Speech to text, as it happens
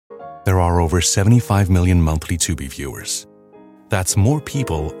There are over 75 million monthly Tubi viewers. That's more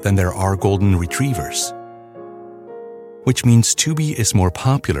people than there are golden retrievers. Which means Tubi is more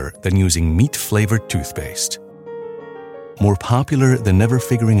popular than using meat-flavored toothpaste. More popular than never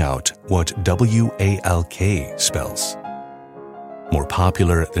figuring out what WALK spells. More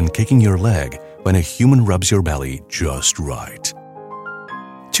popular than kicking your leg when a human rubs your belly just right.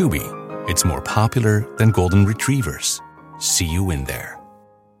 Tubi, it's more popular than golden retrievers. See you in there.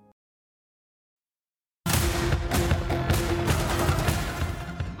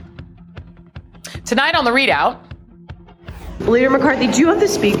 Tonight on the ReidOut. Leader McCarthy, do you have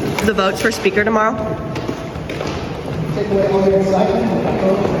the votes for Speaker tomorrow?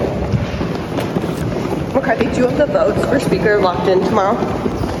 McCarthy, do you have the votes for Speaker locked in tomorrow?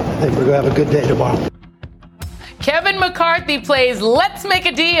 I think we're going to have a good day tomorrow. Kevin McCarthy plays Let's Make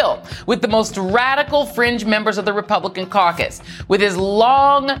a Deal with the most radical fringe members of the Republican caucus, with his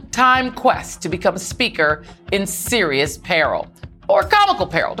long-time quest to become Speaker in serious peril, or comical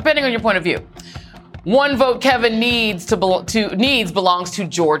peril, depending on your point of view. One vote Kevin needs belongs to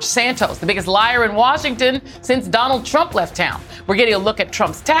George Santos, the biggest liar in Washington since Donald Trump left town. We're getting a look at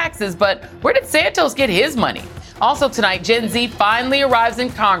Trump's taxes, but where did Santos get his money? Also tonight, Gen Z finally arrives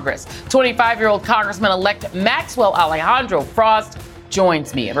in Congress. 25-year-old Congressman-elect Maxwell Frost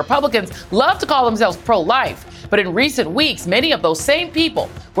joins me. And Republicans love to call themselves pro-life, but in recent weeks, many of those same people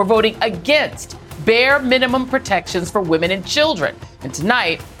were voting against bare minimum protections for women and children. And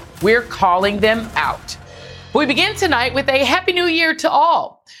tonight, we're calling them out. We begin tonight with a Happy New Year to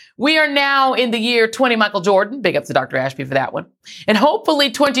all. We are now in the year 20 Michael Jordan. Big ups to Dr. Ashby for that one. And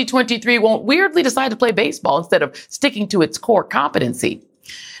hopefully 2023 won't weirdly decide to play baseball instead of sticking to its core competency.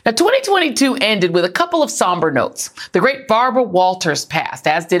 Now, 2022 ended with a couple of somber notes. The great Barbara Walters passed,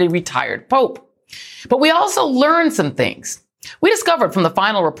 as did a retired pope. But we also learned some things. We discovered from the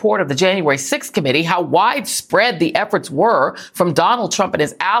final report of the January 6th committee how widespread the efforts were from Donald Trump and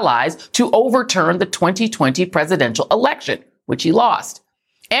his allies to overturn the 2020 presidential election, which he lost.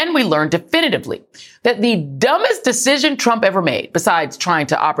 And we learned definitively that the dumbest decision Trump ever made, besides trying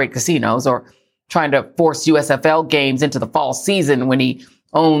to operate casinos or trying to force USFL games into the fall season when he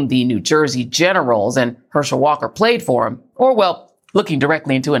owned the New Jersey Generals and Herschel Walker played for him, or, well, looking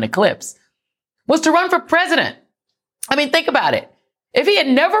directly into an eclipse, was to run for president. I mean, think about it. If he had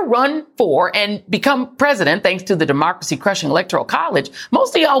never run for and become president, thanks to the democracy-crushing Electoral College,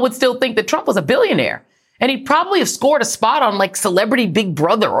 most of y'all would still think that Trump was a billionaire. And he'd probably have scored a spot on like Celebrity Big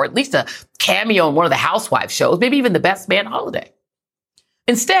Brother, or at least a cameo in one of the Housewives shows, maybe even the Best Man Holiday.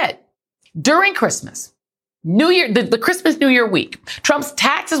 Instead, during Christmas, New Year, the Christmas New Year week, Trump's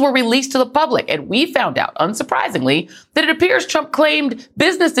taxes were released to the public. And we found out, unsurprisingly, that it appears Trump claimed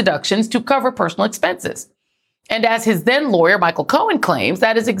business deductions to cover personal expenses. And as his then lawyer, Michael Cohen, claims,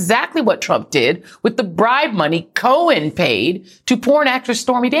 that is exactly what Trump did with the bribe money Cohen paid to porn actress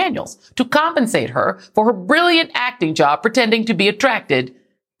Stormy Daniels to compensate her for her brilliant acting job pretending to be attracted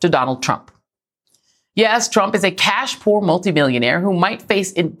to Donald Trump. Yes, Trump is a cash-poor multimillionaire who might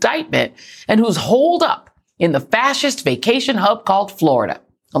face indictment and who's holed up in the fascist vacation hub called Florida,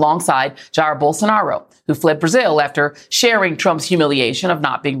 alongside Jair Bolsonaro, who fled Brazil after sharing Trump's humiliation of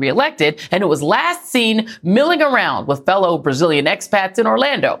not being reelected, and who was last seen milling around with fellow Brazilian expats in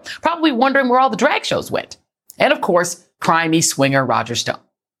Orlando, probably wondering where all the drag shows went. And of course, crimey swinger Roger Stone.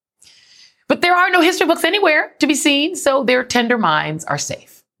 But there are no history books anywhere to be seen, so their tender minds are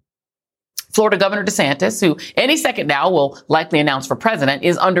safe. Florida Governor DeSantis, who any second now will likely announce for president,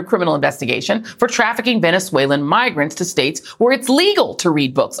 is under criminal investigation for trafficking Venezuelan migrants to states where it's legal to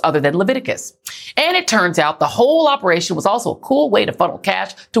read books other than Leviticus. And it turns out the whole operation was also a cool way to funnel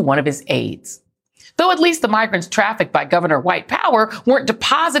cash to one of his aides. Though at least the migrants trafficked by Governor White Power weren't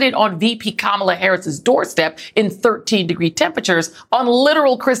deposited on VP Kamala Harris's doorstep in 13-degree temperatures on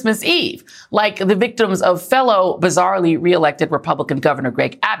literal Christmas Eve, like the victims of fellow bizarrely reelected Republican Governor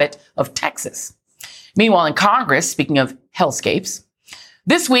Greg Abbott of Texas. Meanwhile, in Congress, speaking of hellscapes,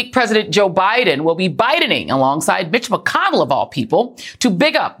 this week, President Joe Biden will be Bidening alongside Mitch McConnell, of all people, to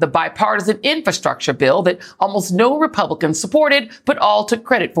big up the bipartisan infrastructure bill that almost no Republicans supported, but all took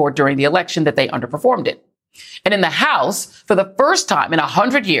credit for during the election that they underperformed in. And in the House, for the first time in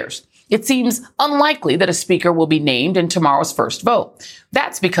 100 years, it seems unlikely that a speaker will be named in tomorrow's first vote.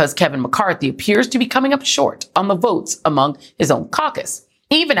 That's because Kevin McCarthy appears to be coming up short on the votes among his own caucus,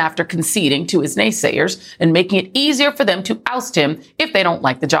 even after conceding to his naysayers and making it easier for them to oust him if they don't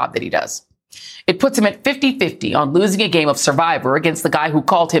like the job that he does. It puts him at 50-50 on losing a game of Survivor against the guy who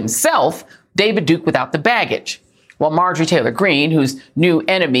called himself David Duke without the baggage, while Marjorie Taylor Greene, whose new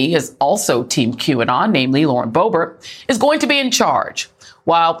enemy is also Team QAnon, namely Lauren Boebert, is going to be in charge.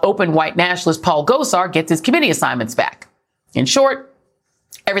 while open white nationalist Paul Gosar gets his committee assignments back. In short,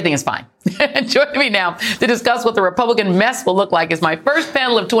 everything is fine. Joining me now to discuss what the Republican mess will look like is my first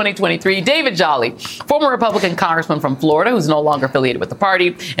panel of 2023, David Jolly, former Republican congressman from Florida who's no longer affiliated with the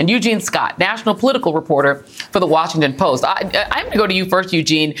party, and Eugene Scott, national political reporter for the Washington Post. I'm going to go to you first,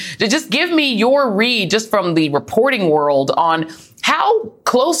 Eugene, to just give me your read just from the reporting world on how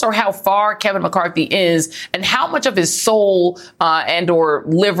close or how far Kevin McCarthy is and how much of his soul and or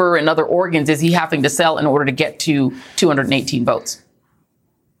liver and other organs is he having to sell in order to get to 218 votes.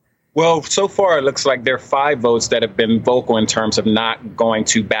 Well, so far, it looks like there are 5 votes that have been vocal in terms of not going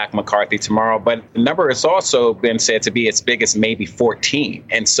to back McCarthy tomorrow. But the number has also been said to be as big as maybe 14.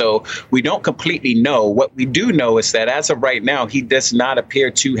 And so we don't completely know. What we do know is that as of right now, he does not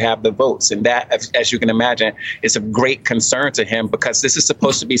appear to have the votes. And that, as you can imagine, is of great concern to him because this is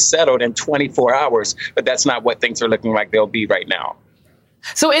supposed to be settled in 24 hours. But that's not what things are looking like they'll be right now.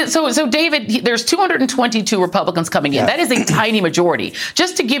 So David, there's 222 Republicans coming in. That is a tiny majority.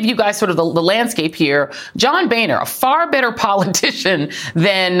 Just to give you guys sort of the landscape here, John Boehner, a far better politician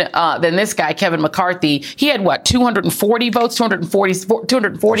than this guy, Kevin McCarthy. He had 240 votes,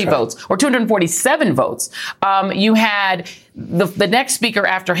 240 votes, or 247 votes. You had the next speaker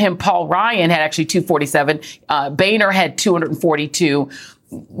after him, Paul Ryan, had actually 247. Boehner had 242.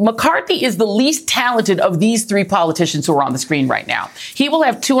 McCarthy is the least talented of these 3 politicians who are on the screen right now. He will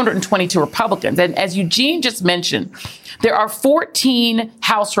have 222 Republicans. And as Eugene just mentioned, there are 14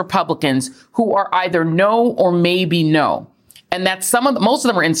 House Republicans who are either no or maybe no. And that's most of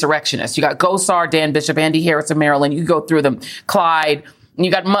them are insurrectionists. You got Gosar, Dan Bishop, Andy Harris of Maryland. You go through them, Clyde.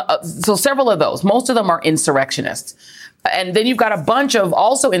 You got so several of those. Most of them are insurrectionists. And then you've got a bunch of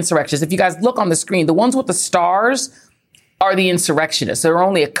also insurrectionists. If you guys look on the screen, the ones with the stars are the insurrectionists. There are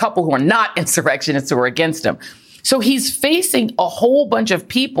only a couple who are not insurrectionists who are against him. So he's facing a whole bunch of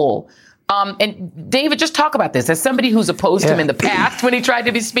people. And David, just talk about this. As somebody who's opposed him in the past when he tried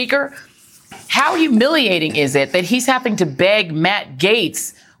to be speaker, how humiliating is it that he's having to beg Matt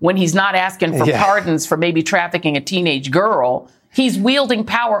Gaetz when he's not asking for pardons for maybe trafficking a teenage girl? He's wielding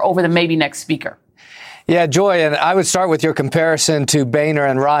power over the maybe next speaker. Yeah, Joy, and I would start with your comparison to Boehner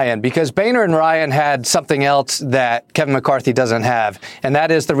and Ryan, because Boehner and Ryan had something else that Kevin McCarthy doesn't have, and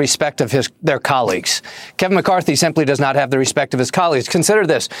that is the respect of their colleagues. Kevin McCarthy simply does not have the respect of his colleagues. Consider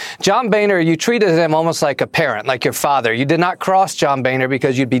this. John Boehner, you treated him almost like a parent, like your father. You did not cross John Boehner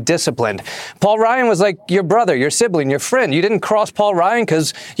because you'd be disciplined. Paul Ryan was like your brother, your sibling, your friend. You didn't cross Paul Ryan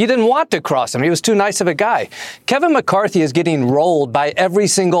because you didn't want to cross him. He was too nice of a guy. Kevin McCarthy is getting rolled by every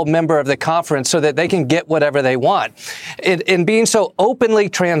single member of the conference so that they can get whatever they want. In being so openly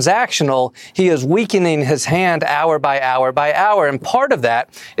transactional, he is weakening his hand hour by hour by hour. And part of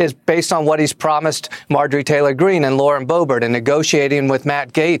that is based on what he's promised Marjorie Taylor Greene and Lauren Boebert and negotiating with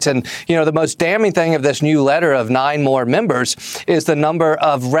Matt Gaetz. And, the most damning thing of this new letter of 9 more members is the number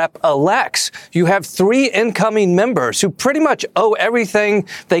of rep-elects. You have 3 incoming members who pretty much owe everything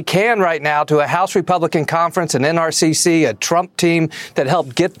they can right now to a House Republican conference, an NRCC, a Trump team that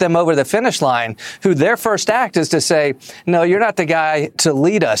helped get them over the finish line, who their first act is to say, no, you're not the guy to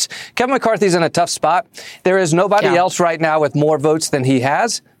lead us. Kevin McCarthy's in a tough spot. There is nobody else right now with more votes than he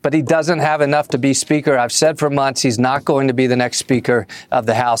has, but he doesn't have enough to be speaker. I've said for months he's not going to be the next speaker of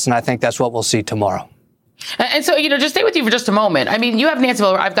the House, and I think that's what we'll see tomorrow. And so, just stay with you for just a moment. I mean, you have Nancy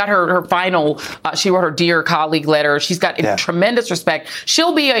Miller. I've got her final, she wrote her Dear Colleague letter. She's got tremendous respect.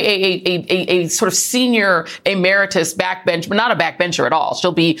 She'll be a sort of senior emeritus backbench, but not a backbencher at all.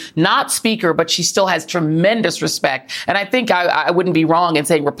 She'll be not speaker, but she still has tremendous respect. And I think I wouldn't be wrong in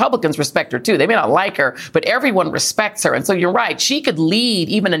saying Republicans respect her too. They may not like her, but everyone respects her. And so you're right. She could lead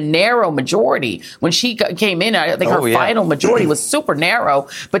even a narrow majority. When she came in, I think her final majority was super narrow,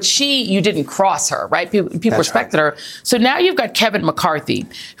 but you didn't cross her, right? People respected her. So now you've got Kevin McCarthy,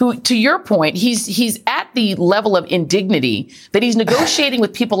 who, to your point, he's at the level of indignity that he's negotiating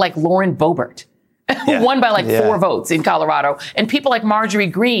with people like Lauren Boebert, who won by 4 votes in Colorado, and people like Marjorie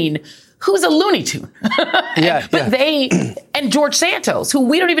Greene, who's a Looney Tune. And George Santos, who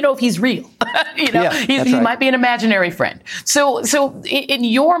we don't even know if he's real. He might be an imaginary friend. So in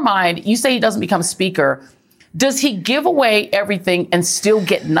your mind, you say he doesn't become speaker. Does he give away everything and still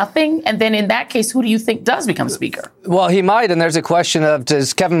get nothing? And then in that case, who do you think does become speaker? Well, he might. And there's a question of,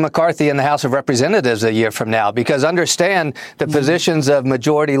 does Kevin McCarthy in the House of Representatives a year from now? Because understand the positions of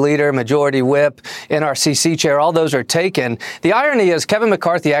majority leader, majority whip, NRCC chair, all those are taken. The irony is Kevin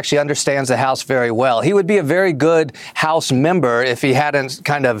McCarthy actually understands the House very well. He would be a very good House member if he hadn't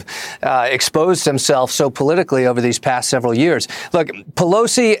kind of exposed himself so politically over these past several years. Look,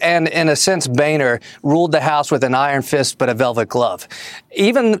 Pelosi and, in a sense, Boehner ruled the House House with an iron fist but a velvet glove.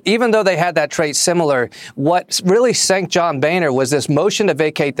 Even though they had that trait similar, what really sank John Boehner was this motion to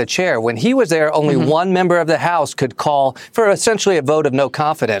vacate the chair. When he was there, only one member of the House could call for essentially a vote of no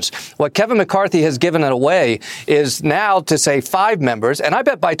confidence. What Kevin McCarthy has given it away is now to say 5 members, and I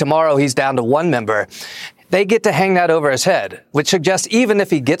bet by tomorrow he's down to 1 member. They get to hang that over his head, which suggests even if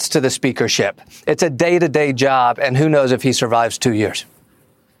he gets to the speakership, it's a day-to-day job, and who knows if he survives 2 years.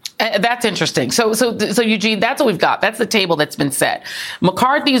 That's interesting. So Eugene, that's what we've got. That's the table that's been set.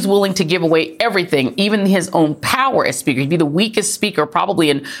 McCarthy is willing to give away everything, even his own power as speaker. He'd be the weakest speaker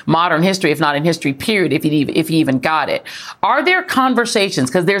probably in modern history, if not in history, period, if he even got it. Are there conversations?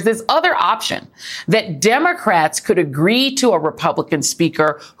 Because there's this other option that Democrats could agree to a Republican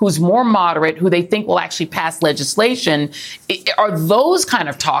speaker who's more moderate, who they think will actually pass legislation. Are those kind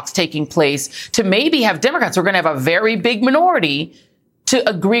of talks taking place to maybe have Democrats who are going to have a very big minority to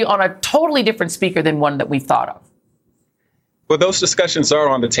agree on a totally different speaker than one that we've thought of? Well, those discussions are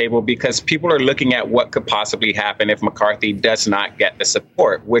on the table because people are looking at what could possibly happen if McCarthy does not get the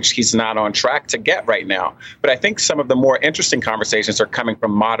support, which he's not on track to get right now. But I think some of the more interesting conversations are coming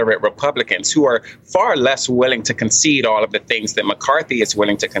from moderate Republicans who are far less willing to concede all of the things that McCarthy is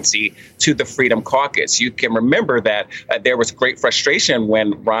willing to concede to the Freedom Caucus. You can remember that there was great frustration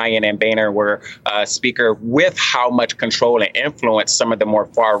when Ryan and Boehner were speaker with how much control and influence some of the more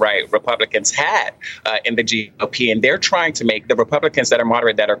far-right Republicans had in the GOP. And they're trying to make the Republicans that are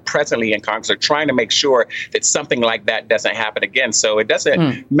moderate, that are presently in Congress, are trying to make sure that something like that doesn't happen again. So it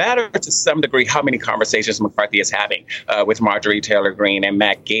doesn't matter to some degree how many conversations McCarthy is having with Marjorie Taylor Greene and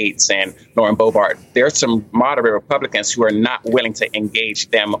Matt Gaetz and Lauren Boebert. There are some moderate Republicans who are not willing to engage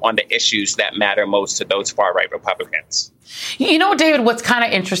them on the issues that matter most to those far-right Republicans. You know, David, what's kind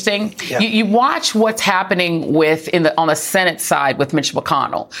of interesting? Yeah. You watch what's happening on the Senate side with Mitch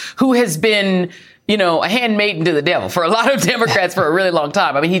McConnell, who has been, a handmaiden to the devil for a lot of Democrats for a really long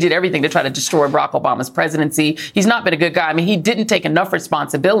time. I mean, he did everything to try to destroy Barack Obama's presidency. He's not been a good guy. I mean, he didn't take enough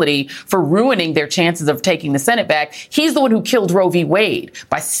responsibility for ruining their chances of taking the Senate back. He's the one who killed Roe v. Wade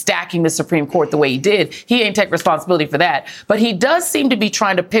by stacking the Supreme Court the way he did. He ain't take responsibility for that. But he does seem to be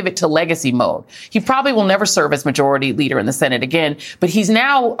trying to pivot to legacy mode. He probably will never serve as majority leader in the Senate again, but he's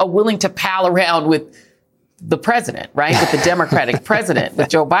now willing to pal around with the president, right? With the Democratic president, with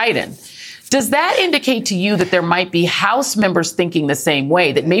Joe Biden. Does that indicate to you that there might be House members thinking the same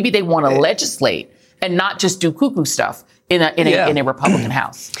way, that maybe they want to legislate and not just do cuckoo stuff in a Republican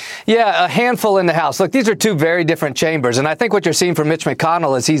House? Yeah, a handful in the House. Look, these are two very different chambers. And I think what you're seeing from Mitch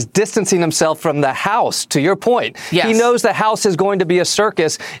McConnell is he's distancing himself from the House, to your point. Yes. He knows the House is going to be a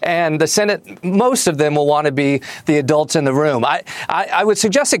circus, and the Senate, most of them will want to be the adults in the room. I would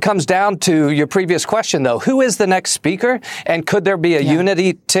suggest it comes down to your previous question, though. Who is the next speaker? And could there be a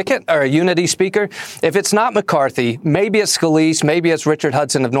unity ticket or a unity speaker? If it's not McCarthy, maybe it's Scalise, maybe it's Richard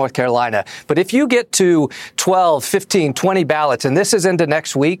Hudson of North Carolina. But if you get to 12, 15, 20 ballots, and this is into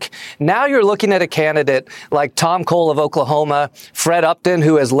next week, now you're looking at a candidate like Tom Cole of Oklahoma, Fred Upton,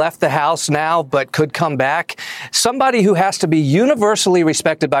 who has left the House now but could come back, somebody who has to be universally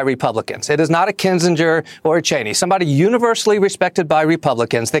respected by Republicans. It is not a Kinzinger or a Cheney, somebody universally respected by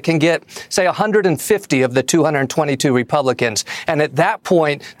Republicans that can get, say, 150 of the 222 Republicans. And at that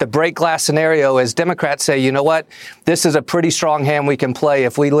point, the break glass scenario is Democrats say, you know what, this is a pretty strong hand we can play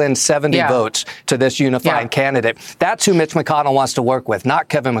if we lend 70 votes to this unifying candidate. That's who Mitch McConnell wants to work with, not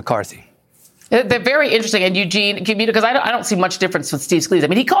Kevin McCarthy. They're very interesting. And Eugene, because I don't see much difference with Steve Scalise. I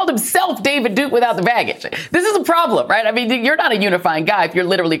mean, he called himself David Duke without the baggage. This is a problem, right? I mean, you're not a unifying guy if you're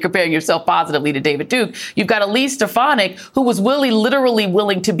literally comparing yourself positively to David Duke. You've got Elise Stefanik, who was literally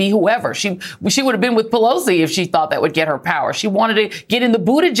willing to be whoever. She would have been with Pelosi if she thought that would get her power. She wanted to get in the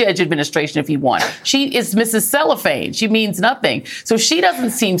Buttigieg administration if he won. She is Mrs. Cellophane. She means nothing. So she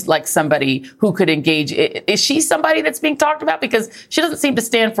doesn't seem like somebody who could engage. Is she somebody that's being talked about? Because she doesn't seem to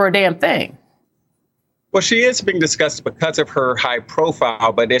stand for a damn thing. Well, she is being discussed because of her high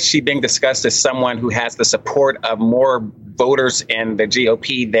profile, but is she being discussed as someone who has the support of more voters in the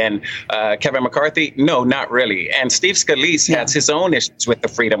GOP than Kevin McCarthy? No, not really. And Steve Scalise has his own issues with the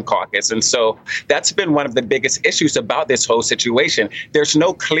Freedom Caucus. And so that's been one of the biggest issues about this whole situation. There's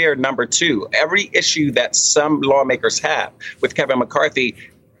no clear number two. Every issue that some lawmakers have with Kevin McCarthy,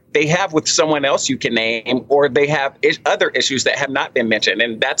 they have with someone else you can name, or they have other issues that have not been mentioned.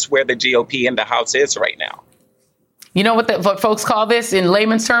 And that's where the GOP in the House is right now. You know what folks call this in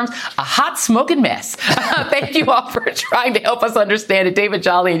layman's terms? A hot smoking mess. Thank you all for trying to help us understand it. David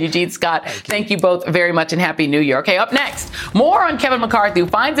Jolly and Eugene Scott, thank you both very much and Happy New Year. Okay, up next, more on Kevin McCarthy, who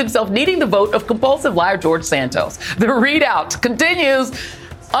finds himself needing the vote of compulsive liar George Santos. The ReidOut continues.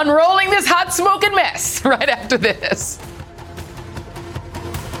 unrolling this hot smoking mess right after this.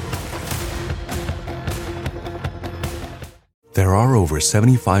 There are over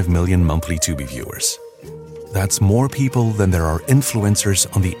 75 million monthly Tubi viewers. That's more people than there are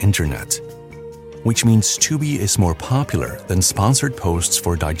influencers on the internet, which means Tubi is more popular than sponsored posts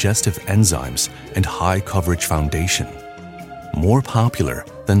for digestive enzymes and high coverage foundation. More popular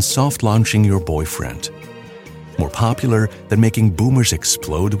than soft launching your boyfriend. More popular than making boomers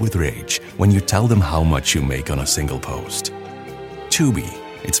explode with rage when you tell them how much you make on a single post. Tubi,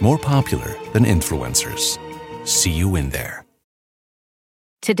 it's more popular than influencers. See you in there.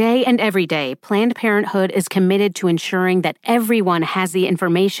 Today and every day, Planned Parenthood is committed to ensuring that everyone has the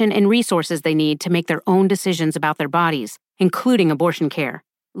information and resources they need to make their own decisions about their bodies, including abortion care.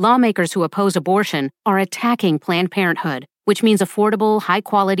 Lawmakers who oppose abortion are attacking Planned Parenthood, which means affordable,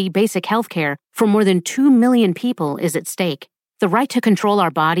 high-quality, basic health care for more than 2 million people is at stake. The right to control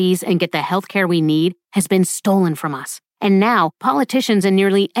our bodies and get the health care we need has been stolen from us. And now, politicians in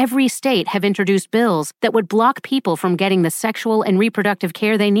nearly every state have introduced bills that would block people from getting the sexual and reproductive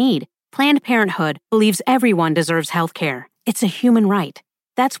care they need. Planned Parenthood believes everyone deserves health care. It's a human right.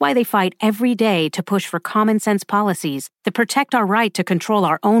 That's why they fight every day to push for common-sense policies that protect our right to control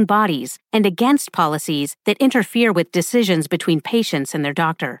our own bodies and against policies that interfere with decisions between patients and their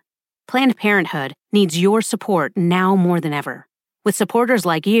doctor. Planned Parenthood needs your support now more than ever. With supporters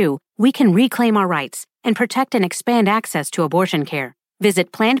like you, we can reclaim our rights and protect and expand access to abortion care.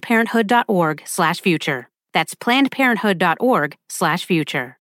 Visit PlannedParenthood.org/future. That's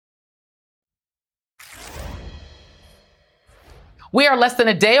PlannedParenthood.org/future. We are less than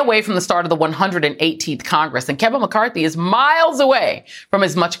a day away from the start of the 118th Congress, and Kevin McCarthy is miles away from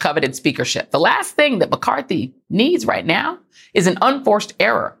his much-coveted speakership. The last thing that McCarthy needs right now is an unforced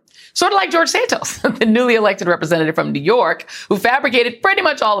error. Sort of like George Santos, the newly elected representative from New York, who fabricated pretty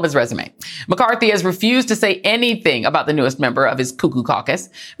much all of his resume. McCarthy has refused to say anything about the newest member of his cuckoo caucus.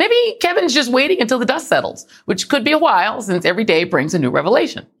 Maybe Kevin's just waiting until the dust settles, which could be a while since every day brings a new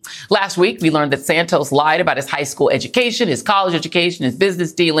revelation. Last week, we learned that Santos lied about his high school education, his college education, his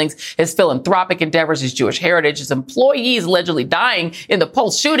business dealings, his philanthropic endeavors, his Jewish heritage, his employees allegedly dying in the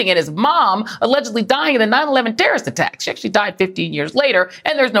Pulse shooting, and his mom allegedly dying in the 9/11 terrorist attack. She actually died 15 years later,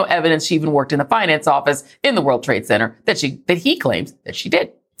 and there's no evidence she even worked in the finance office in the World Trade Center that he claims that she did.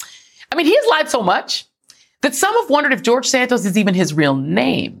 I mean, he has lied so much that some have wondered if George Santos is even his real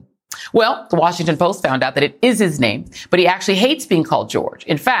name. Well, the Washington Post found out that it is his name, but he actually hates being called George.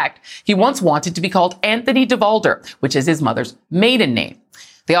 In fact, he once wanted to be called Anthony DeVolder, which is his mother's maiden name.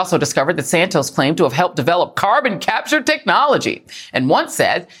 They also discovered that Santos claimed to have helped develop carbon capture technology and once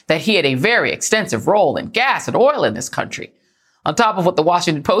said that he had a very extensive role in gas and oil in this country. On top of what the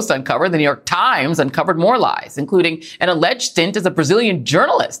Washington Post uncovered, the New York Times uncovered more lies, including an alleged stint as a Brazilian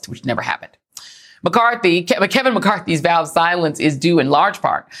journalist, which never happened. Kevin McCarthy's vow of silence is due in large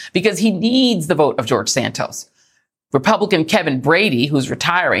part because he needs the vote of George Santos. Republican Kevin Brady, who's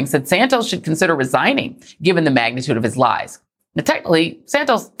retiring, said Santos should consider resigning given the magnitude of his lies. Now, technically,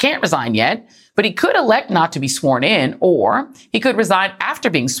 Santos can't resign yet, but he could elect not to be sworn in, or he could resign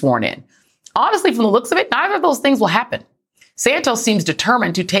after being sworn in. Honestly, from the looks of it, neither of those things will happen. Santos seems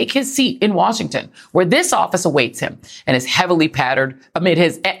determined to take his seat in Washington, where this office awaits him and is heavily padded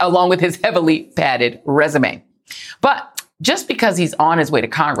along with his heavily padded resume. But just because he's on his way to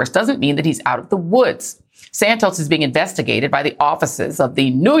Congress doesn't mean that he's out of the woods. Santos is being investigated by the offices of the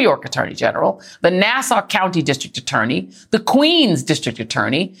New York Attorney General, the Nassau County District Attorney, the Queens District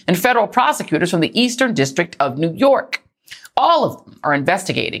Attorney, and federal prosecutors from the Eastern District of New York. All of them are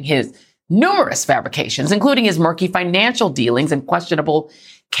investigating his numerous fabrications, including his murky financial dealings and questionable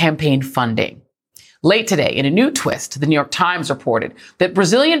campaign funding. Late today, in a new twist, the New York Times reported that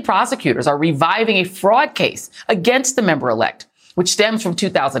Brazilian prosecutors are reviving a fraud case against the member-elect, which stems from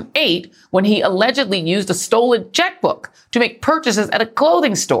 2008 when he allegedly used a stolen checkbook to make purchases at a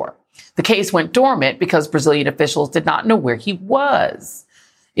clothing store. The case went dormant because Brazilian officials did not know where he was.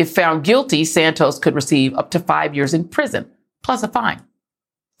 If found guilty, Santos could receive up to 5 years in prison, plus a fine.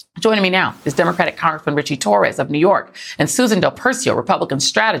 Joining me now is Democratic Congressman Ritchie Torres of New York and Susan Del Percio, Republican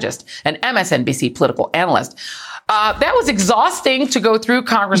strategist and MSNBC political analyst. That was exhausting to go through,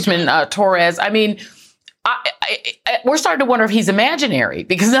 Congressman Torres. I mean, we're starting to wonder if he's imaginary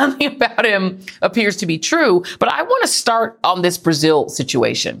because nothing about him appears to be true. But I want to start on this Brazil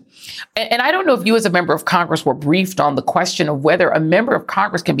situation. And I don't know if you as a member of Congress were briefed on the question of whether a member of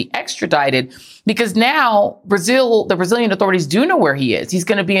Congress can be extradited, because now the Brazilian authorities do know where he is. He's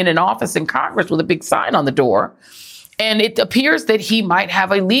going to be in an office in Congress with a big sign on the door. And it appears that he might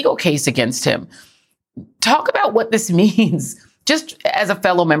have a legal case against him. Talk about what this means just as a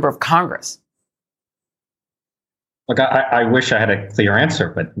fellow member of Congress? Look, I wish I had a clear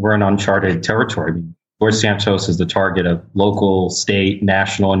answer, but we're in uncharted territory. George Santos is the target of local, state,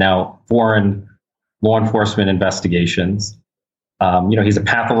 national, and now foreign law enforcement investigations. He's a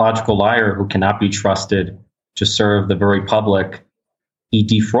pathological liar who cannot be trusted to serve the very public he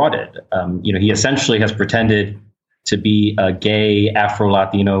defrauded. He essentially has pretended to be a gay,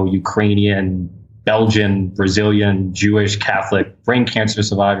 Afro-Latino, Ukrainian, Belgian, Brazilian, Jewish, Catholic, brain cancer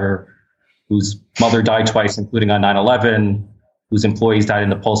survivor whose mother died twice, including on 9/11, whose employees died in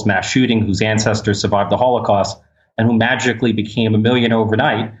the Pulse mass shooting, whose ancestors survived the Holocaust, and who magically became a millionaire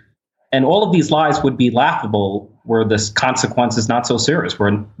overnight. And all of these lies would be laughable were the consequence is not so serious,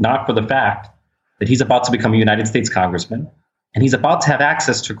 were not for the fact that he's about to become a United States congressman, and he's about to have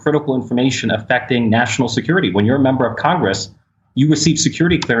access to critical information affecting national security. When you're a member of Congress, you receive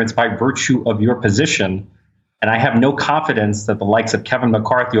security clearance by virtue of your position. And I have no confidence that the likes of Kevin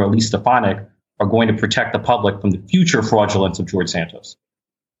McCarthy or Elise Stefanik are going to protect the public from the future fraudulence of George Santos.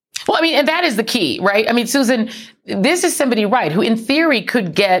 Well, I mean, and that is the key, right? I mean, Susan, this is somebody, right, who in theory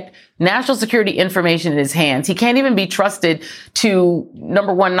could get national security information in his hands. He can't even be trusted to,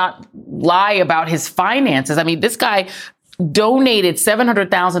 number one, not lie about his finances. I mean, this guy donated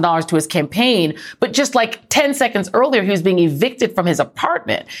 $700,000 to his campaign, but just like 10 seconds earlier, he was being evicted from his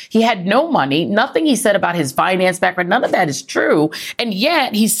apartment. He had no money. Nothing he said about his finance background, none of that is true. And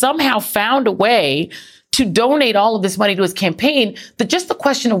yet he somehow found a way to donate all of this money to his campaign. Just the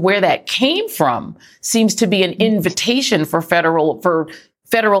question of where that came from seems to be an invitation for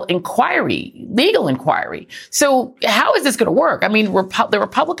federal inquiry, legal inquiry. So how is this going to work? I mean, the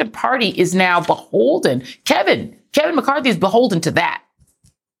Republican Party is now beholden. Kevin McCarthy is beholden to that.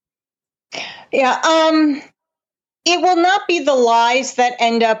 Yeah. It will not be the lies that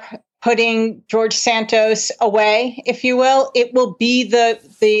end up putting George Santos away, if you will. It will be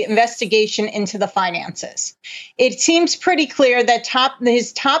the investigation into the finances. It seems pretty clear that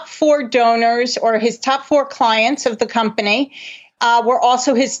his top four donors or his top four clients of the company were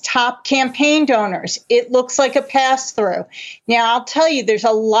also his top campaign donors. It looks like a pass-through. Now, I'll tell you, there's a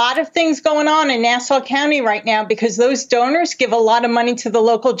lot of things going on in Nassau County right now because those donors give a lot of money to the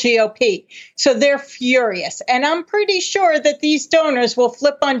local GOP. So they're furious. And I'm pretty sure that these donors will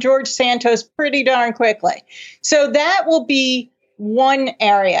flip on George Santos pretty darn quickly. So that will be one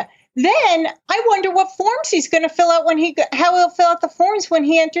area. Then I wonder what forms he's going to fill out how he'll fill out the forms when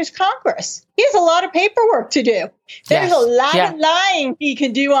he enters Congress. He has a lot of paperwork to do. There's a lot of lying he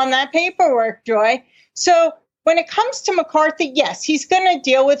can do on that paperwork, Joy. So when it comes to McCarthy, yes, he's going to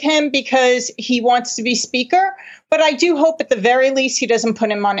deal with him because he wants to be speaker. But I do hope at the very least he doesn't put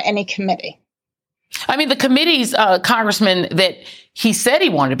him on any committee. I mean, the committee's congressman that he said he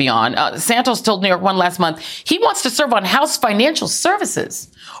wanted to be on, Santos told New York One last month, he wants to serve on House Financial Services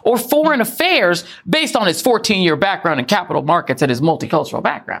or Foreign Affairs based on his 14-year background in capital markets and his multicultural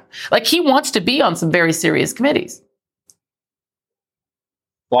background. Like, he wants to be on some very serious committees.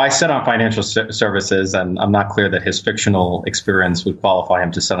 Well, I sit on financial services, and I'm not clear that his fictional experience would qualify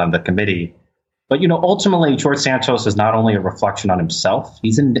him to sit on the committee. But, ultimately, George Santos is not only a reflection on himself,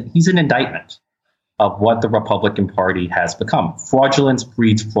 he's an indictment of what the Republican Party has become. Fraudulence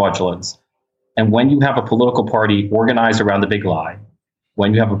breeds fraudulence. And when you have a political party organized around the big lie,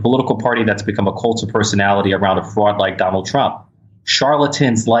 when you have a political party that's become a cult of personality around a fraud like Donald Trump,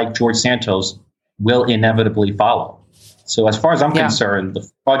 charlatans like George Santos will inevitably follow. So as far as I'm concerned, the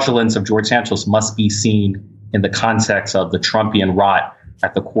fraudulence of George Santos must be seen in the context of the Trumpian rot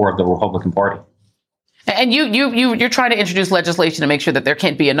at the core of the Republican Party. And you're trying to introduce legislation to make sure that there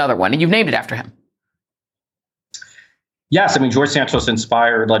can't be another one, and you've named it after him. Yes, I mean, George Santos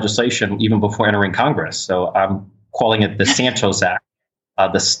inspired legislation even before entering Congress. So I'm calling it the Santos Act,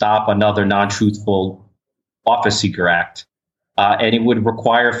 the Stop Another Non-Truthful Office Seeker Act. And it would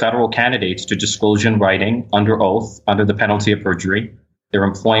require federal candidates to disclose in writing, under oath, under the penalty of perjury, their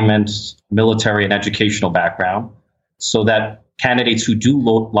employment, military, and educational background, so that candidates who do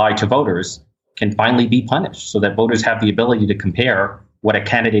lie to voters can finally be punished, so that voters have the ability to compare what a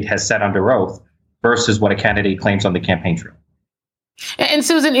candidate has said under oath versus what a candidate claims on the campaign trail. And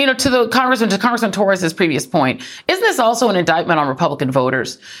Susan, to Congressman Torres' previous point, isn't this also an indictment on Republican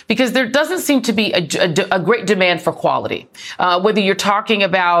voters? Because there doesn't seem to be a great demand for quality. Whether you're talking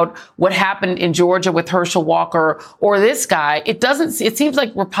about what happened in Georgia with Herschel Walker or this guy, it seems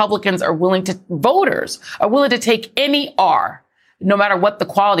like voters are willing to take any R, no matter what the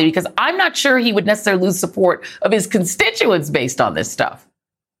quality, because I'm not sure he would necessarily lose support of his constituents based on this stuff.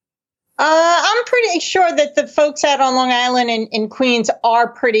 I'm pretty sure that the folks out on Long Island and in Queens are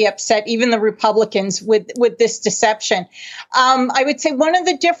pretty upset, even the Republicans, with this deception. I would say one of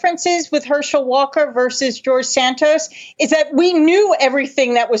the differences with Herschel Walker versus George Santos is that we knew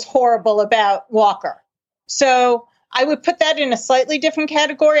everything that was horrible about Walker. So I would put that in a slightly different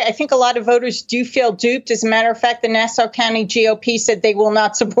category. I think a lot of voters do feel duped. As a matter of fact, the Nassau County GOP said they will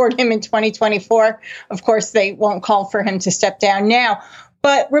not support him in 2024. Of course, they won't call for him to step down now.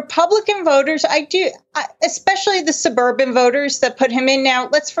 But Republican voters, especially the suburban voters that put him in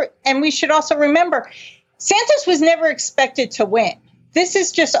now, and we should also remember, Santos was never expected to win. This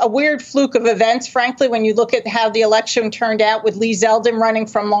is just a weird fluke of events, frankly, when you look at how the election turned out with Lee Zeldin running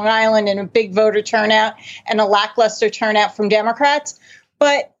from Long Island and a big voter turnout and a lackluster turnout from Democrats.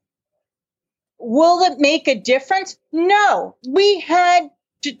 But will it make a difference? No. We had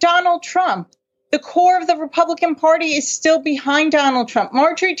Donald Trump. The core of the Republican Party is still behind Donald Trump.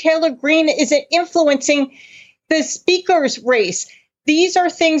 Marjorie Taylor Greene is influencing the speaker's race. These are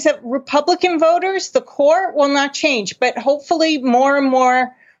things that Republican voters, the core, will not change. But hopefully more and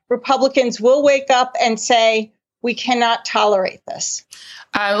more Republicans will wake up and say, we cannot tolerate this.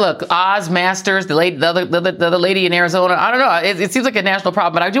 Look, Oz Masters, the other lady in Arizona. I don't know. It seems like a national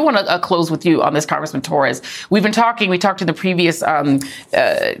problem, but I do want to close with you on this, Congressman Torres. We talked in the previous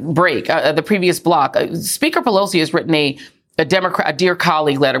the previous block. Speaker Pelosi has written a Dear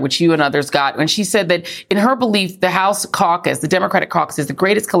Colleague letter, which you and others got. And she said that in her belief, the House caucus, the Democratic caucus, is the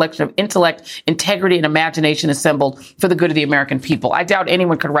greatest collection of intellect, integrity, and imagination assembled for the good of the American people. I doubt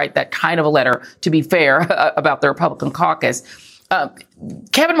anyone could write that kind of a letter, to be fair, about the Republican caucus.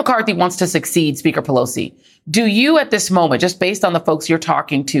 Kevin McCarthy wants to succeed Speaker Pelosi. Do you at this moment, just based on the folks you're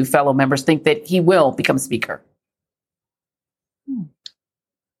talking to, fellow members, think that he will become Speaker?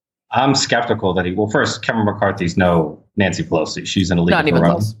 I'm skeptical that well, first, Kevin McCarthy's no Nancy Pelosi. She's in a league Not of her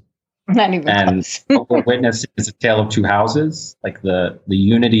own. close. Not even close. And what we're witnessing is a tale of two houses. Like the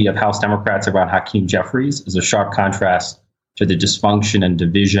unity of House Democrats around Hakeem Jeffries is a sharp contrast to the dysfunction and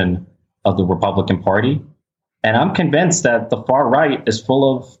division of the Republican Party. And I'm convinced that the far right is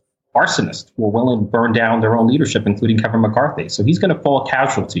full of arsonists who are willing to burn down their own leadership, including Kevin McCarthy. So he's going to fall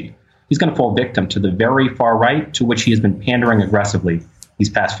casualty. He's going to fall victim to the very far right, to which he has been pandering aggressively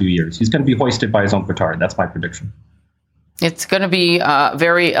these past few years. He's going to be hoisted by his own petard. That's my prediction. It's going to be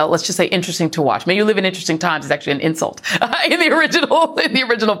very, let's just say, interesting to watch. Maybe you live in interesting times is actually an insult in the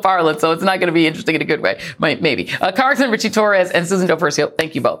original parlance. So it's not going to be interesting in a good way. Maybe. Congressman Ritchie Torres and Susan Doversio,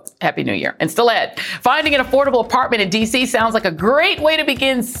 thank you both. Happy New Year. And still ahead, finding an affordable apartment in D.C. sounds like a great way to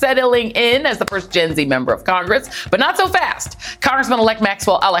begin settling in as the first Gen Z member of Congress, but not so fast. Congressman-elect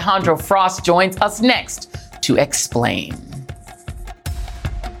Maxwell Frost joins us next to explain.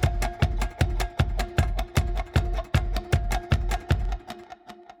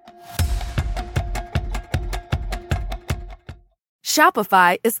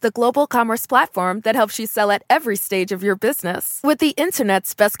 Shopify is the global commerce platform that helps you sell at every stage of your business. With the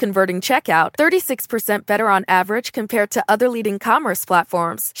internet's best converting checkout, 36% better on average compared to other leading commerce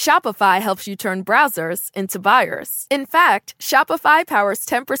platforms, Shopify helps you turn browsers into buyers. In fact, Shopify powers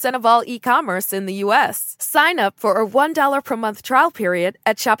 10% of all e-commerce in the U.S. Sign up for a $1 per month trial period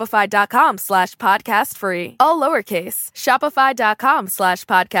at shopify.com/podcastfree. All lowercase,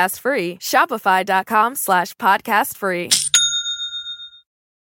 shopify.com/podcastfree, shopify.com/podcastfree.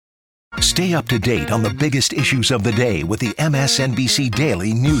 Stay up to date on the biggest issues of the day with the MSNBC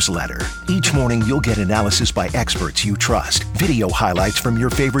Daily newsletter. Each morning, you'll get analysis by experts you trust, video highlights from your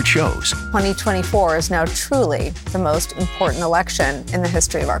favorite shows. 2024 is now truly the most important election in the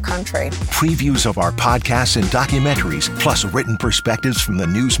history of our country. Previews of our podcasts and documentaries, plus written perspectives from the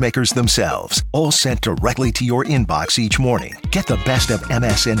newsmakers themselves, all sent directly to your inbox each morning. Get the best of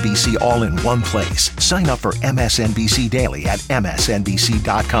MSNBC all in one place. Sign up for MSNBC Daily at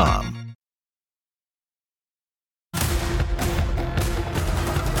msnbc.com.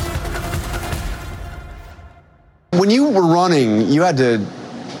 When you were running, you had to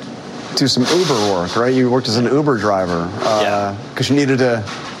do some Uber work, right? You worked as an Uber driver because you needed to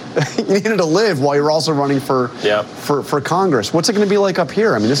live while you were also running for Congress. What's it going to be like up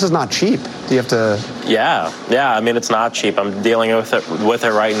here? I mean, this is not cheap. Do you have to? Yeah. I mean, it's not cheap. I'm dealing with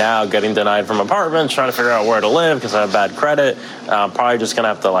it right now, getting denied from apartments, trying to figure out where to live because I have bad credit. Probably just going to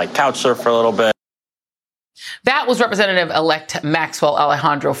have to couch surf for a little bit. That was Representative-elect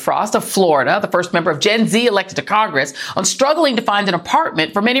Maxwell Frost of Florida, the first member of Gen Z elected to Congress, on struggling to find an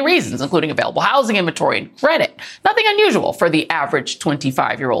apartment for many reasons, including available housing inventory and credit. Nothing unusual for the average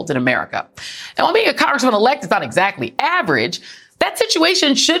 25-year-old in America. And while being a congressman-elect is not exactly average, That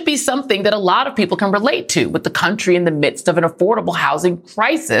situation should be something that a lot of people can relate to, with the country in the midst of an affordable housing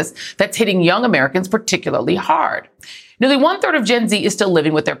crisis that's hitting young Americans particularly hard. Nearly 1/3 of Gen Z is still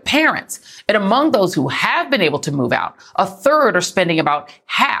living with their parents. And among those who have been able to move out, 1/3 are spending about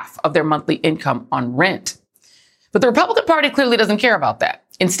half of their monthly income on rent. But the Republican Party clearly doesn't care about that.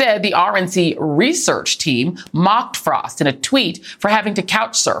 Instead, the RNC research team mocked Frost in a tweet for having to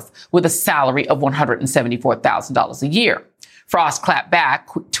couch surf with a salary of $174,000 a year. Frost clapped back,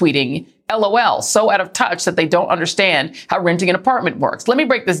 tweeting, LOL, so out of touch that they don't understand how renting an apartment works. Let me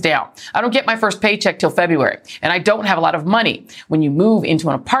break this down. I don't get my first paycheck till February, and I don't have a lot of money. When you move into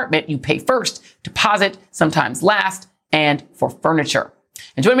an apartment, you pay first, deposit, sometimes last, and for furniture.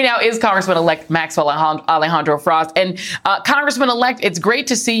 And joining me now is Congressman-elect Maxwell Alejandro Frost. And Congressman-elect, it's great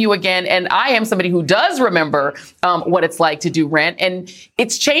to see you again. And I am somebody who does remember what it's like to do rent. And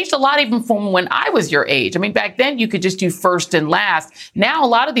it's changed a lot even from when I was your age. I mean, back then you could just do first and last. Now a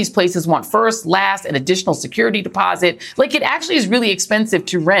lot of these places want first, last, and additional security deposit. Like, it actually is really expensive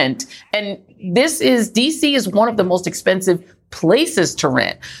to rent. And DC is one of the most expensive places to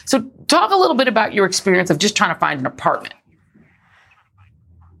rent. So talk a little bit about your experience of just trying to find an apartment.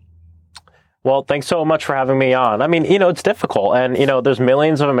 Well, thanks so much for having me on. I mean, it's difficult. And, there's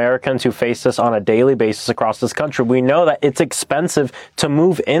millions of Americans who face this on a daily basis across this country. We know that it's expensive to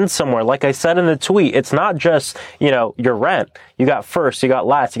move in somewhere. Like I said in the tweet, it's not just, your rent. You got first, you got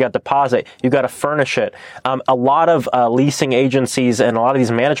last, you got deposit, you got to furnish it. A lot of leasing agencies and a lot of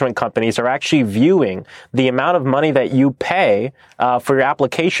these management companies are actually viewing the amount of money that you pay for your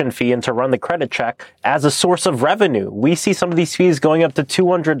application fee and to run the credit check as a source of revenue. We see some of these fees going up to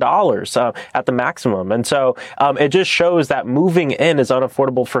 $200 at the maximum. And so it just shows that moving in is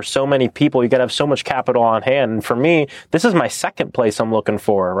unaffordable for so many people. You got to have so much capital on hand. And for me, this is my second place I'm looking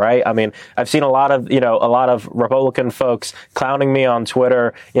for, right? I mean, I've seen a lot of Republican folks clowning me on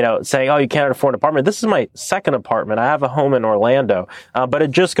Twitter, saying, oh, you can't afford an apartment. This is my second apartment. I have a home in Orlando. But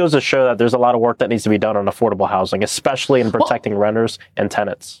it just goes to show that there's a lot of work that needs to be done on affordable housing, especially in protecting renters and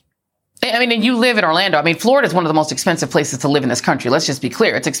tenants. I mean, and you live in Orlando. I mean, Florida is one of the most expensive places to live in this country. Let's just be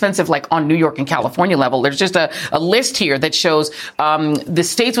clear. It's expensive like on New York and California level. There's just a list here that shows the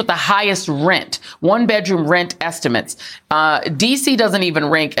states with the highest rent, one-bedroom rent estimates. D.C. doesn't even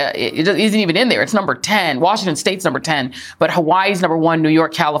rank. It isn't even in there. It's number 10. Washington State's number 10. But Hawaii's number 1, New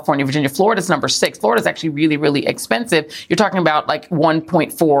York, California, Virginia. Florida's number 6. Florida's actually really, really expensive. You're talking about like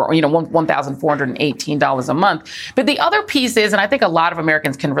 1.4 or, $1,418 a month. But the other piece is, and I think a lot of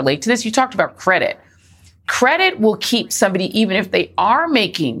Americans can relate to this, you talked about credit. Credit will keep somebody, even if they are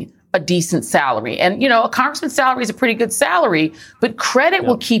making a decent salary. And, a congressman's salary is a pretty good salary, but credit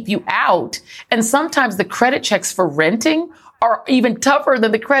will keep you out. And sometimes the credit checks for renting are even tougher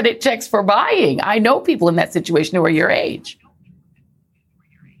than the credit checks for buying. I know people in that situation who are your age.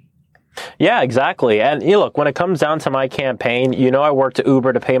 Yeah, exactly. And look, when it comes down to my campaign, I worked at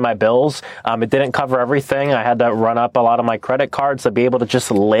Uber to pay my bills. It didn't cover everything. I had to run up a lot of my credit cards to be able to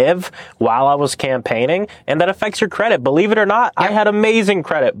just live while I was campaigning. And that affects your credit. Believe it or not, I had amazing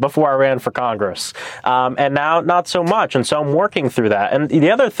credit before I ran for Congress. And now not so much. And so I'm working through that. And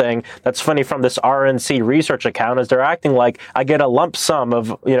the other thing that's funny from this RNC research account is they're acting like I get a lump sum of,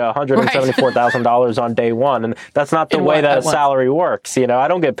 $174,000 on day one. And that's not the way that a salary works. I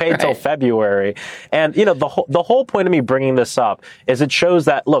don't get paid till February. And, the whole point of me bringing this up is it shows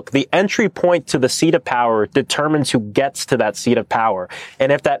that, look, the entry point to the seat of power determines who gets to that seat of power.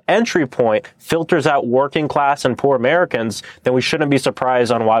 And if that entry point filters out working class and poor Americans, then we shouldn't be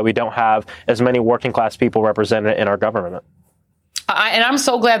surprised on why we don't have as many working class people represented in our government. And I'm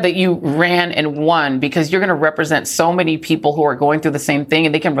so glad that you ran and won, because you're going to represent so many people who are going through the same thing,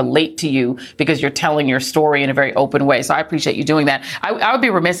 and they can relate to you because you're telling your story in a very open way. So I appreciate you doing that. I would be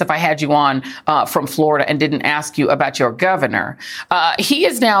remiss if I had you on from Florida and didn't ask you about your governor. He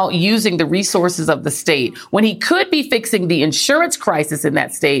is now using the resources of the state when he could be fixing the insurance crisis in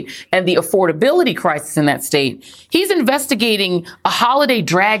that state and the affordability crisis in that state. He's investigating a holiday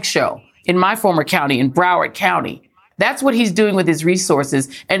drag show in my former county, in Broward County. That's what he's doing with his resources,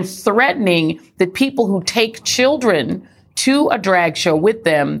 and threatening that people who take children to a drag show with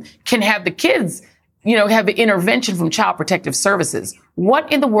them can have the kids, have the intervention from Child Protective Services.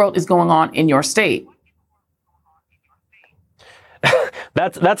 What in the world is going on in your state?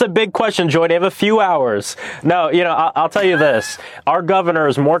 That's a big question, Joy. They have a few hours. No, I'll tell you this. Our governor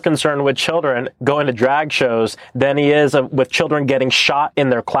is more concerned with children going to drag shows than he is with children getting shot in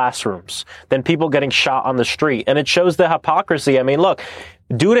their classrooms, than people getting shot on the street. And it shows the hypocrisy. I mean, look,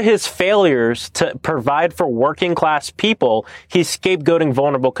 due to his failures to provide for working class people, he's scapegoating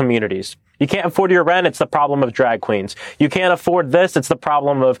vulnerable communities. You can't afford your rent, it's the problem of drag queens. You can't afford this, it's the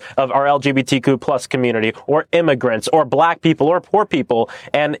problem of our LGBTQ plus community, or immigrants, or black people, or poor people.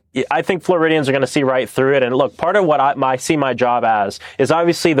 And I think Floridians are going to see right through it. And look, part of what I see my job as is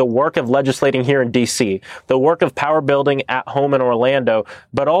obviously the work of legislating here in D.C., the work of power building at home in Orlando,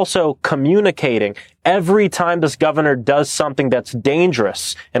 but also communicating. Every time this governor does something that's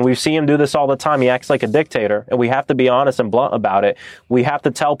dangerous, and we see him do this all the time, he acts like a dictator, and we have to be honest and blunt about it. We have to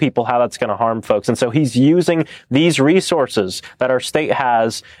tell people how that's going to harm folks. And so he's using these resources that our state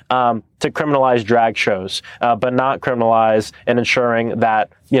has to criminalize drag shows, but not criminalize and ensuring that,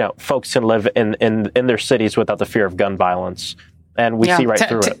 folks can live in their cities without the fear of gun violence. And we see right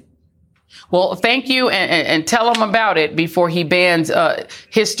through it. Well, thank you, and tell him about it before he bans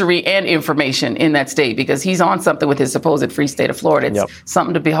history and information in that state, because he's on something with his supposed free state of Florida. It's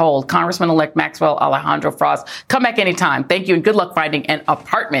something to behold. Congressman-elect Maxwell Frost, come back anytime. Thank you, and good luck finding an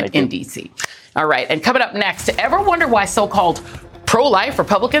apartment in D.C. All right, and coming up next, ever wonder why so-called pro-life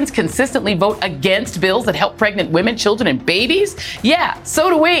Republicans consistently vote against bills that help pregnant women, children, and babies? Yeah, so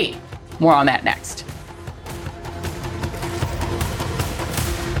do we. More on that next.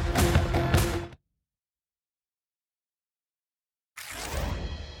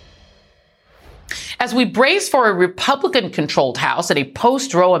 As we brace for a Republican-controlled House in a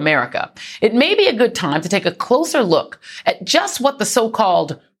post-Roe America, it may be a good time to take a closer look at just what the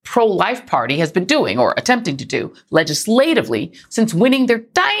so-called pro-life party has been doing, or attempting to do, legislatively since winning their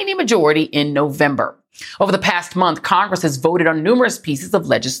tiny majority in November. Over the past month, Congress has voted on numerous pieces of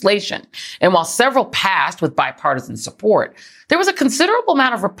legislation. And while several passed with bipartisan support, there was a considerable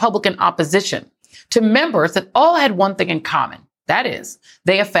amount of Republican opposition to members that all had one thing in common. That is,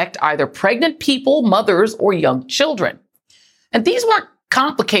 they affect either pregnant people, mothers, or young children. And these weren't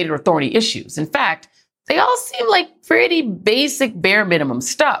complicated or thorny issues. In fact, they all seem like pretty basic, bare minimum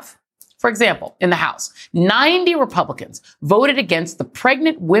stuff. For example, in the House, 90 Republicans voted against the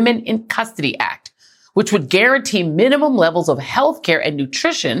Pregnant Women in Custody Act, which would guarantee minimum levels of health care and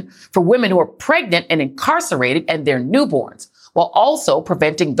nutrition for women who are pregnant and incarcerated and their newborns, while also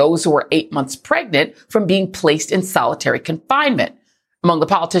preventing those who are 8 months pregnant from being placed in solitary confinement. Among the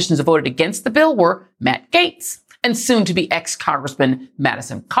politicians who voted against the bill were Matt Gaetz and soon-to-be ex-Congressman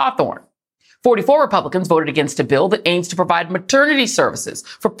Madison Cawthorn. 44 Republicans voted against a bill that aims to provide maternity services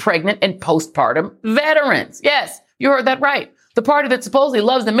for pregnant and postpartum veterans. Yes, you heard that right. The party that supposedly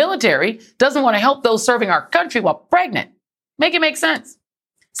loves the military doesn't want to help those serving our country while pregnant. Make it make sense.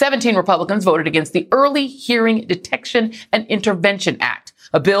 17 Republicans voted against the Early Hearing Detection and Intervention Act,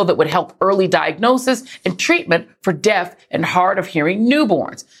 a bill that would help early diagnosis and treatment for deaf and hard of hearing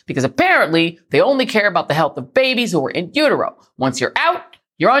newborns, because apparently they only care about the health of babies who are in utero. Once you're out,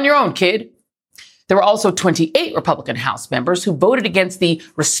 you're on your own, kid. There were also 28 Republican House members who voted against the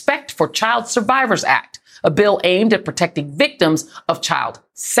Respect for Child Survivors Act, a bill aimed at protecting victims of child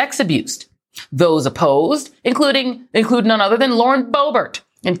sex abuse. Those opposed, including none other than Lauren Boebert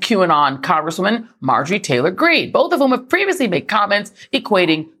and QAnon Congresswoman Marjorie Taylor Greene, both of whom have previously made comments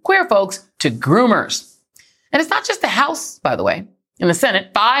equating queer folks to groomers. And it's not just the House, by the way. In the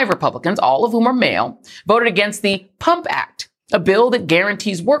Senate, 5 Republicans, all of whom are male, voted against the Pump Act, a bill that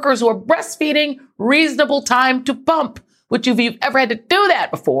guarantees workers who are breastfeeding reasonable time to pump, which if you've ever had to do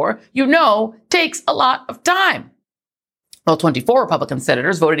that before, you know takes a lot of time. Well, 24 Republican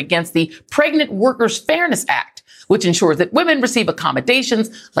senators voted against the Pregnant Workers Fairness Act, which ensures that women receive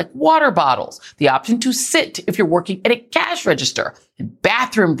accommodations like water bottles, the option to sit if you're working at a cash register, and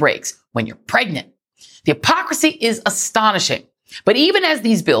bathroom breaks when you're pregnant. The hypocrisy is astonishing. But even as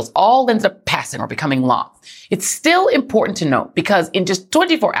these bills all end up passing or becoming law, it's still important to note, because in just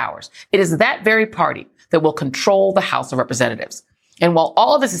 24 hours, it is that very party that will control the House of Representatives. And while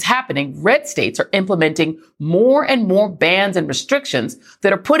all of this is happening, red states are implementing more and more bans and restrictions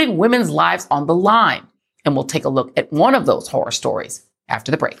that are putting women's lives on the line. And we'll take a look at one of those horror stories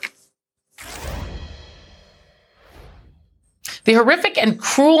after the break. The horrific and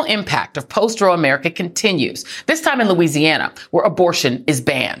cruel impact of post-Roe America continues, this time in Louisiana, where abortion is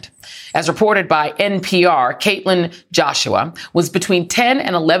banned. As reported by NPR, Caitlin Joshua was between 10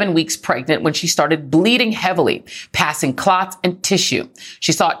 and 11 weeks pregnant when she started bleeding heavily, passing clots and tissue.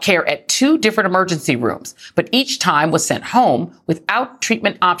 She sought care at 2 different emergency rooms, but each time was sent home without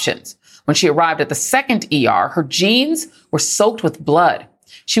treatment options. When she arrived at the second ER, her jeans were soaked with blood.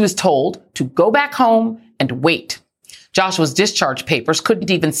 She was told to go back home and wait. Joshua's discharge papers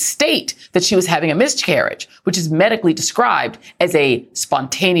couldn't even state that she was having a miscarriage, which is medically described as a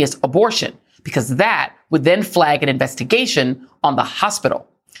spontaneous abortion, because that would then flag an investigation on the hospital.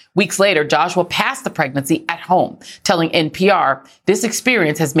 Weeks later, Joshua passed the pregnancy at home, telling NPR, "This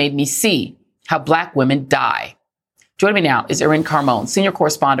experience has made me see how Black women die." Joining me now is Erin Carmone, senior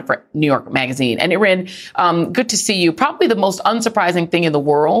correspondent for New York Magazine. And Erin, good to see you. Probably the most unsurprising thing in the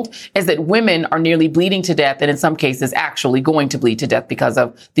world is that women are nearly bleeding to death, and in some cases actually going to bleed to death because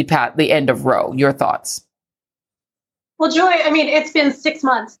of the end of Roe. Your thoughts? Well, Joy, I mean, it's been 6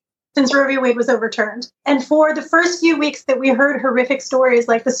 months since Roe v. Wade was overturned. And for the first few weeks that we heard horrific stories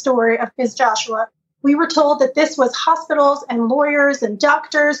like the story of Ms. Joshua, we were told that this was hospitals and lawyers and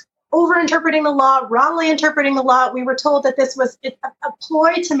doctors over-interpreting the law, wrongly interpreting the law. We were told that this was a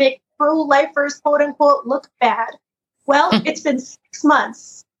ploy to make pro-lifers, quote unquote, look bad. Well, it's been 6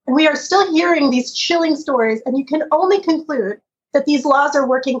 months, and we are still hearing these chilling stories, and you can only conclude that these laws are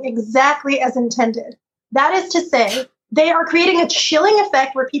working exactly as intended. That is to say, they are creating a chilling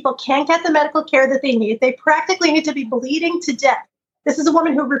effect where people can't get the medical care that they need. They practically need to be bleeding to death. This is a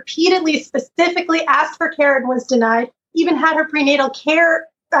woman who repeatedly, specifically asked for care and was denied, even had her prenatal care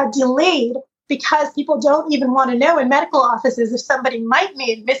delayed because people don't even want to know in medical offices if somebody might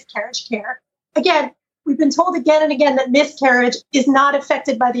need miscarriage care. Again, we've been told again and again that miscarriage is not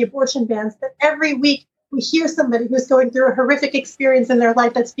affected by the abortion bans, but every week we hear somebody who's going through a horrific experience in their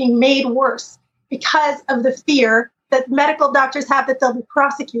life that's being made worse because of the fear that medical doctors have that they'll be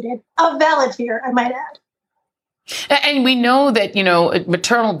prosecuted. A valid fear, I might add. And we know that,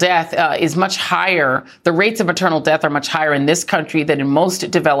 maternal death is much higher. The rates of maternal death are much higher in this country than in most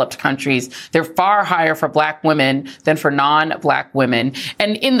developed countries. They're far higher for Black women than for non-Black women.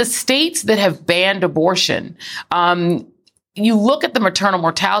 And in the states that have banned abortion, you look at the maternal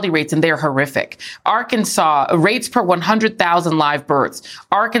mortality rates and they're horrific. Arkansas, rates per 100,000 live births.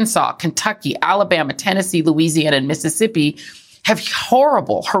 Arkansas, Kentucky, Alabama, Tennessee, Louisiana, and Mississippi have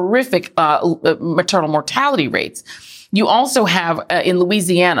horrific maternal mortality rates. You also have in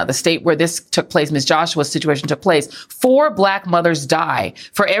Louisiana, the state where this took place, Ms. Joshua's situation took place, 4 Black mothers die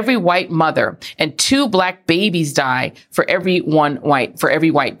for every white mother, and 2 Black babies die for every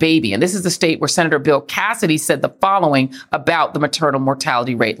white baby. And this is the state where Senator Bill Cassidy said the following about the maternal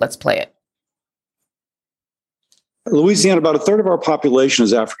mortality rate. Let's play it. Louisiana, about a third of our population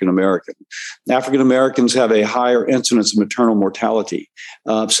is African American. African Americans have a higher incidence of maternal mortality.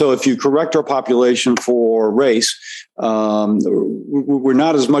 So if you correct our population for race, we're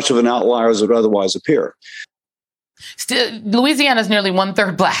not as much of an outlier as it would otherwise appear. Still, Louisiana is nearly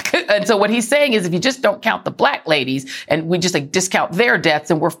 1/3 Black. And so what he's saying is if you just don't count the Black ladies and we just discount their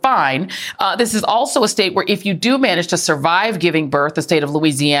deaths and we're fine. This is also a state where if you do manage to survive giving birth, the state of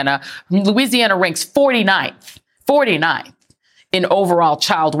Louisiana ranks 49th in overall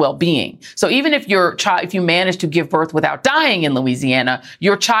child well-being. So even if if you manage to give birth without dying in Louisiana,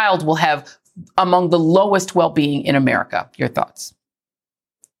 your child will have among the lowest well-being in America. Your thoughts?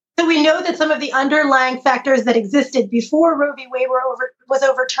 So we know that some of the underlying factors that existed before Roe v. Wade was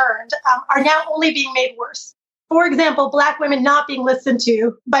overturned are now only being made worse. For example, Black women not being listened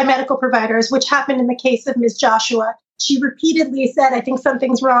to by medical providers, which happened in the case of Ms. Joshua. She repeatedly said, I think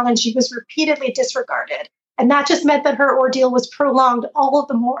something's wrong, and she was repeatedly disregarded. And that just meant that her ordeal was prolonged all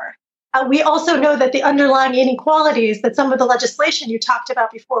the more. We also know that the underlying inequalities that some of the legislation you talked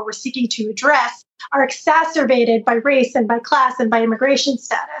about before we're seeking to address are exacerbated by race and by class and by immigration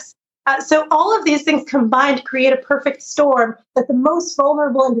status. So all of these things combined create a perfect storm that the most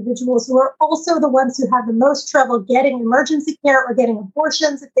vulnerable individuals, who are also the ones who have the most trouble getting emergency care or getting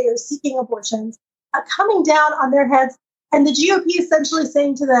abortions if they are seeking abortions, coming down on their heads, and the GOP essentially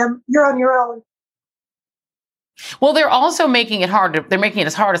saying to them, you're on your own. Well, they're also making it they're making it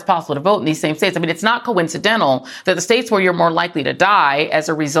as hard as possible to vote in these same states. I mean, it's not coincidental that the states where you're more likely to die as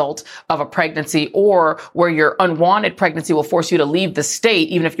a result of a pregnancy or where your unwanted pregnancy will force you to leave the state,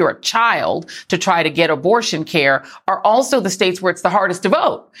 even if you're a child, to try to get abortion care, are also the states where it's the hardest to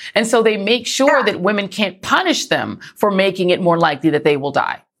vote. And so they make sure that women can't punish them for making it more likely that they will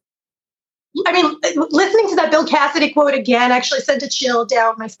die. I mean, listening to that Bill Cassidy quote again actually sent a chill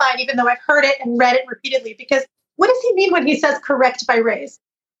down my spine, even though I've heard it and read it repeatedly, because what does he mean when he says correct by race?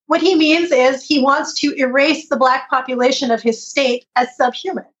 What he means is he wants to erase the Black population of his state as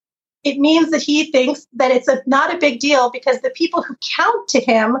subhuman. It means that he thinks that it's not a big deal because the people who count to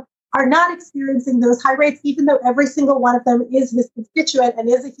him are not experiencing those high rates, even though every single one of them is his constituent and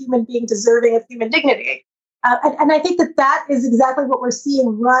is a human being deserving of human dignity. And I think that is exactly what we're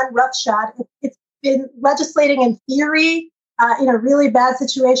seeing run roughshod. It's been legislating in theory in a really bad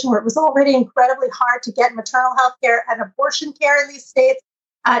situation where it was already incredibly hard to get maternal health care and abortion care in these states.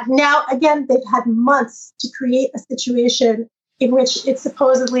 Now, again, they've had months to create a situation in which it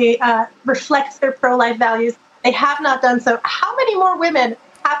supposedly reflects their pro-life values. They have not done so. How many more women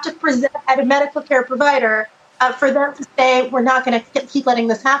have to present at a medical care provider for them to say, we're not going to keep letting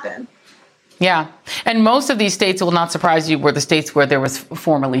this happen. Yeah. And most of these states, it will not surprise you, were the states where there was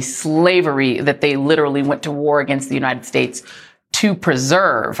formerly slavery, that they literally went to war against the United States to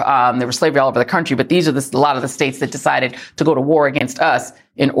preserve. There was slavery all over the country, but these are a lot of the states that decided to go to war against us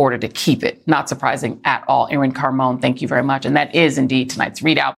in order to keep it. Not surprising at all. Erin Carmone, thank you very much. And that is indeed tonight's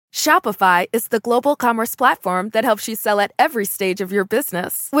ReidOut. Shopify is the global commerce platform that helps you sell at every stage of your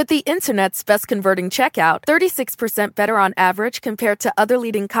business. With the internet's best converting checkout, 36% better on average compared to other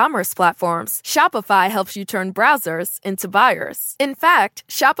leading commerce platforms, Shopify helps you turn browsers into buyers. In fact,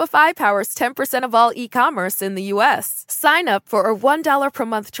 Shopify powers 10% of all e-commerce in the U.S. Sign up for a $1 per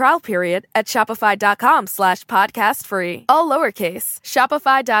month trial period at shopify.com/podcast free. All lowercase,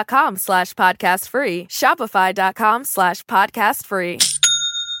 shopify.com/podcast free, shopify.com/podcast free.